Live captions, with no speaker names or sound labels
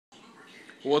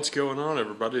What's going on,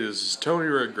 everybody? This is Tony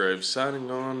Redgrave signing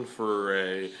on for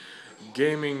a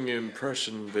gaming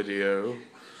impression video,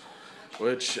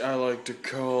 which I like to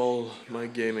call my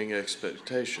gaming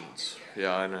expectations.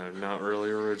 Yeah, I know, not really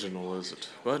original, is it?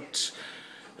 But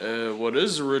what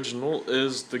is original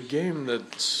is the game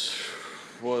that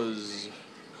was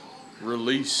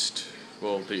released.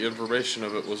 Well, the information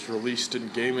of it was released in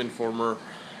Game Informer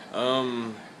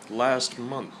last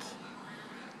month.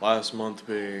 Last month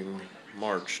being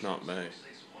March, not May.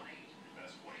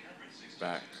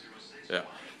 Back. Yeah.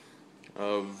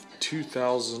 Of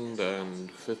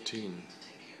 2015.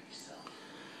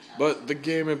 But the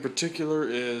game in particular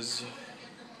is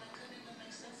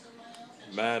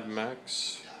Mad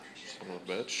Max, son of a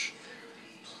bitch.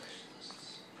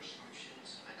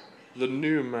 The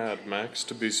new Mad Max,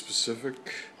 to be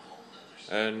specific.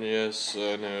 And yes,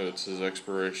 I know it's his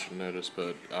expiration notice,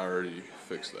 but I already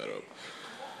fixed that up.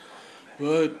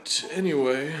 But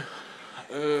anyway,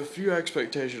 a few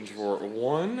expectations for it.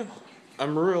 One,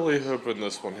 I'm really hoping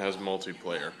this one has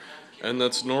multiplayer. And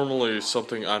that's normally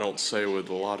something I don't say with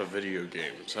a lot of video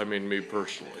games. I mean, me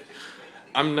personally.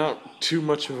 I'm not too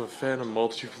much of a fan of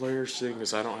multiplayer, seeing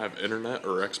as I don't have internet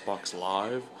or Xbox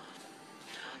Live.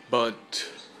 But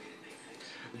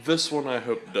this one I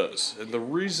hope does. And the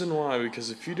reason why,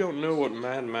 because if you don't know what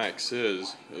Mad Max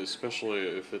is, especially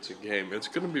if it's a game, it's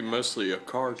going to be mostly a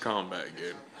car combat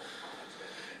game.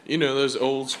 You know, those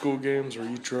old school games where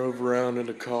you drove around in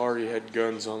a car, you had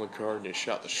guns on the car, and you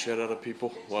shot the shit out of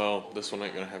people? Well, this one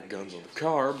ain't gonna have guns on the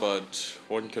car, but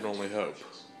one can only hope.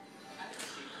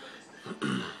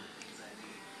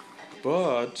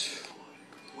 But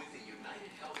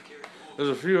there's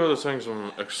a few other things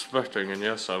I'm expecting, and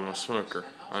yes, I'm a smoker.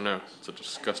 I know, it's a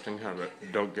disgusting habit.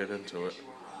 Don't get into it.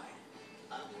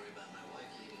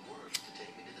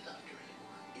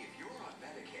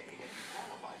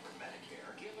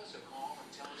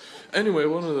 Anyway,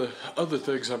 one of the other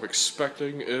things I'm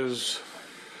expecting is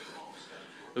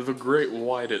the Great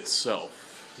White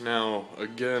itself. Now,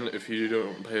 again, if you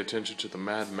don't pay attention to the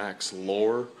Mad Max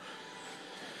lore,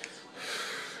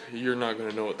 you're not going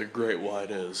to know what the Great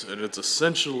White is. And it's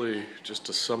essentially, just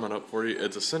to sum it up for you,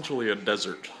 it's essentially a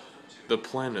desert. The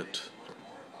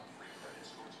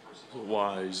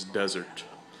planet-wise desert.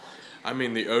 I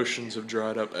mean, the oceans have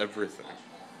dried up everything.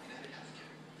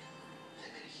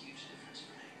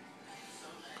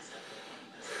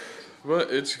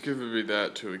 But it's given me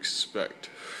that to expect.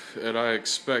 And I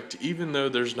expect, even though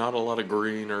there's not a lot of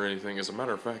green or anything, as a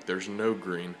matter of fact, there's no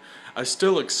green, I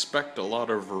still expect a lot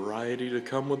of variety to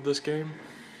come with this game.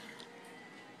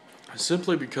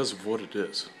 Simply because of what it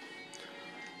is.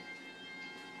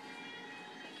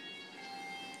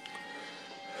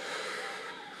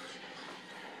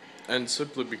 And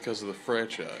simply because of the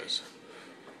franchise.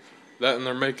 That and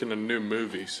they're making a new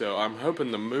movie, so I'm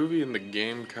hoping the movie and the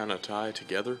game kind of tie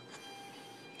together.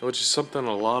 Which is something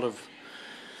a lot of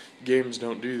games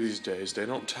don't do these days. They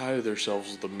don't tie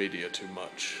themselves with the media too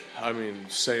much. I mean,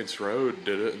 Saints Row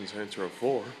did it in Saints Row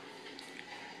 4.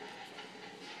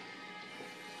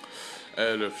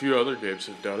 And a few other games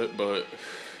have done it, but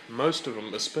most of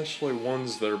them, especially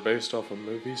ones that are based off of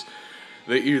movies,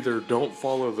 they either don't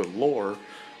follow the lore,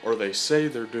 or they say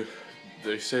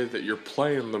they say that you're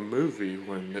playing the movie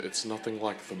when it's nothing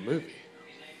like the movie.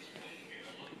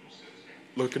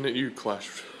 Looking at you,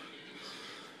 Clash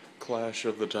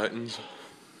of the Titans.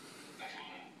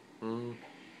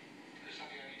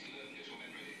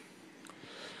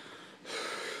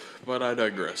 But I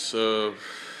digress. Let's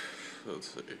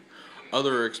see.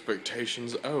 Other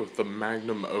expectations. Oh, the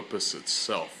magnum opus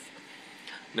itself.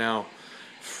 Now,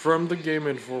 from the Game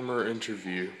Informer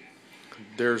interview,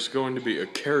 there's going to be a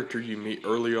character you meet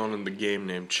early on in the game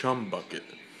named Chum Bucket.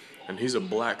 And he's a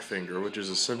Blackfinger, which is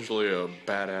essentially a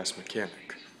badass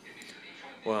mechanic.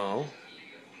 Well,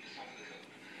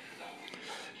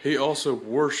 he also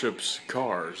worships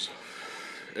cars,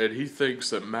 and he thinks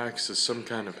that Max is some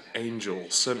kind of angel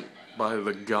sent by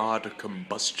the god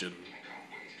Combustion.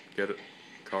 Get it?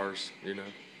 Cars, you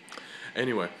know?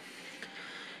 Anyway,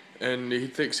 and he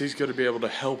thinks he's going to be able to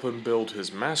help him build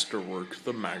his masterwork,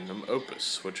 the Magnum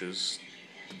Opus, which is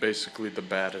basically the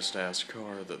baddest ass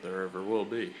car that there ever will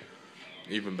be.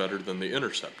 Even better than the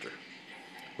Interceptor,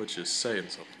 which is saying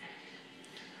something.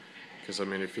 Because, I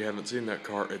mean, if you haven't seen that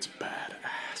car, it's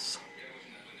badass.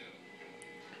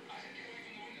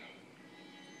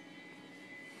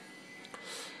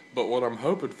 But what I'm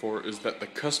hoping for is that the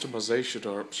customization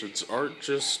options aren't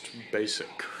just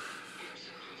basic.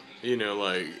 You know,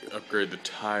 like, upgrade the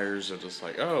tires and just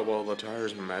like, oh, well, the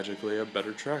tires magically have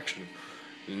better traction.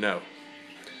 No.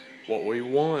 What we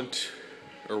want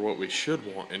or what we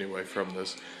should want anyway from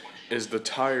this, is the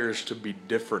tires to be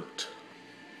different.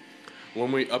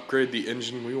 When we upgrade the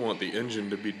engine, we want the engine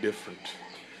to be different.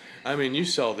 I mean, you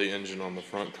saw the engine on the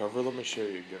front cover. Let me show you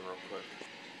again real quick.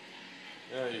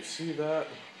 Yeah, you see that?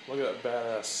 Look at that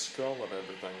badass skull and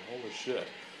everything. Holy shit.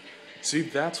 See,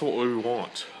 that's what we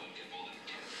want.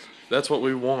 That's what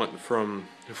we want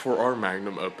for our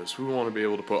magnum opus. We want to be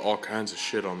able to put all kinds of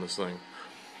shit on this thing.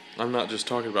 I'm not just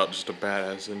talking about just a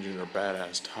badass engine or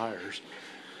badass tires.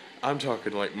 I'm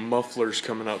talking like mufflers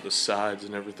coming out the sides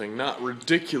and everything. Not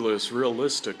ridiculous,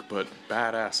 realistic, but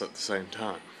badass at the same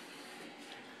time.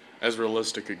 As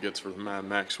realistic it gets for the Mad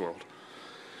Max world.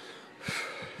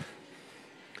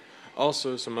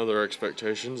 Also, some other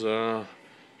expectations.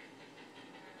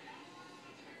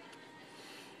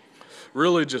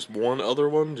 Really just one other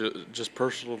one, just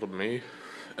personal to me.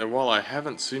 And while I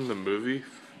haven't seen the movie,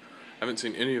 I haven't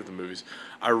seen any of the movies,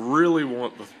 I really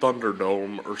want the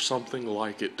Thunderdome or something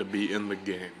like it to be in the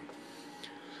game.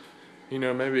 You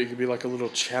know, maybe it could be like a little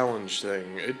challenge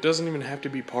thing. It doesn't even have to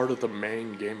be part of the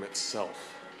main game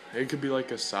itself. It could be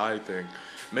like a side thing.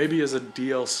 Maybe as a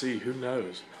DLC, who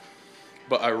knows.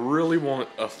 But I really want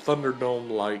a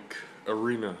Thunderdome-like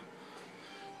arena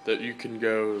that you can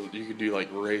go, you can do like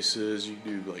races, you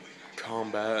can do like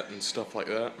combat and stuff like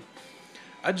that.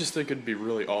 I just think it'd be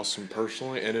really awesome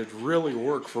personally, and it'd really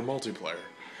work for multiplayer.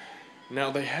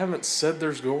 Now, they haven't said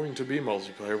there's going to be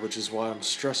multiplayer, which is why I'm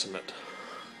stressing it.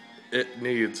 It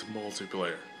needs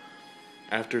multiplayer.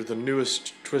 After the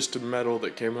newest Twisted Metal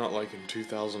that came out like in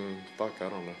 2000, I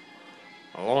don't know,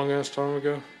 a long ass time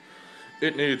ago,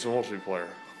 it needs multiplayer.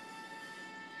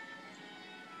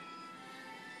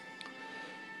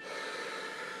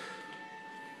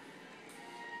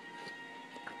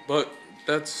 But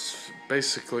that's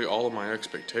basically all of my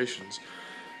expectations.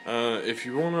 If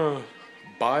you want to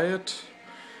buy it,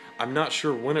 I'm not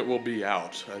sure when it will be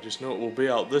out. I just know it will be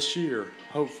out this year,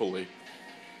 hopefully.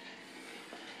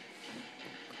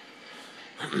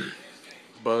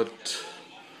 But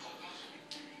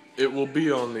it will be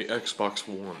on the Xbox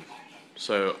One.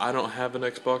 So I don't have an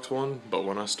Xbox One, but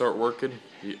when I start working,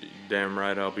 damn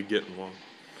right I'll be getting one.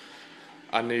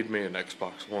 I need me an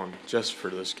Xbox One just for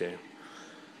this game.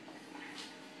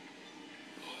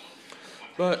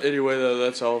 But anyway, though,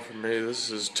 that's all from me.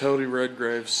 This is Toady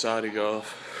Redgrave signing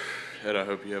off, and I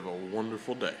hope you have a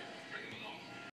wonderful day.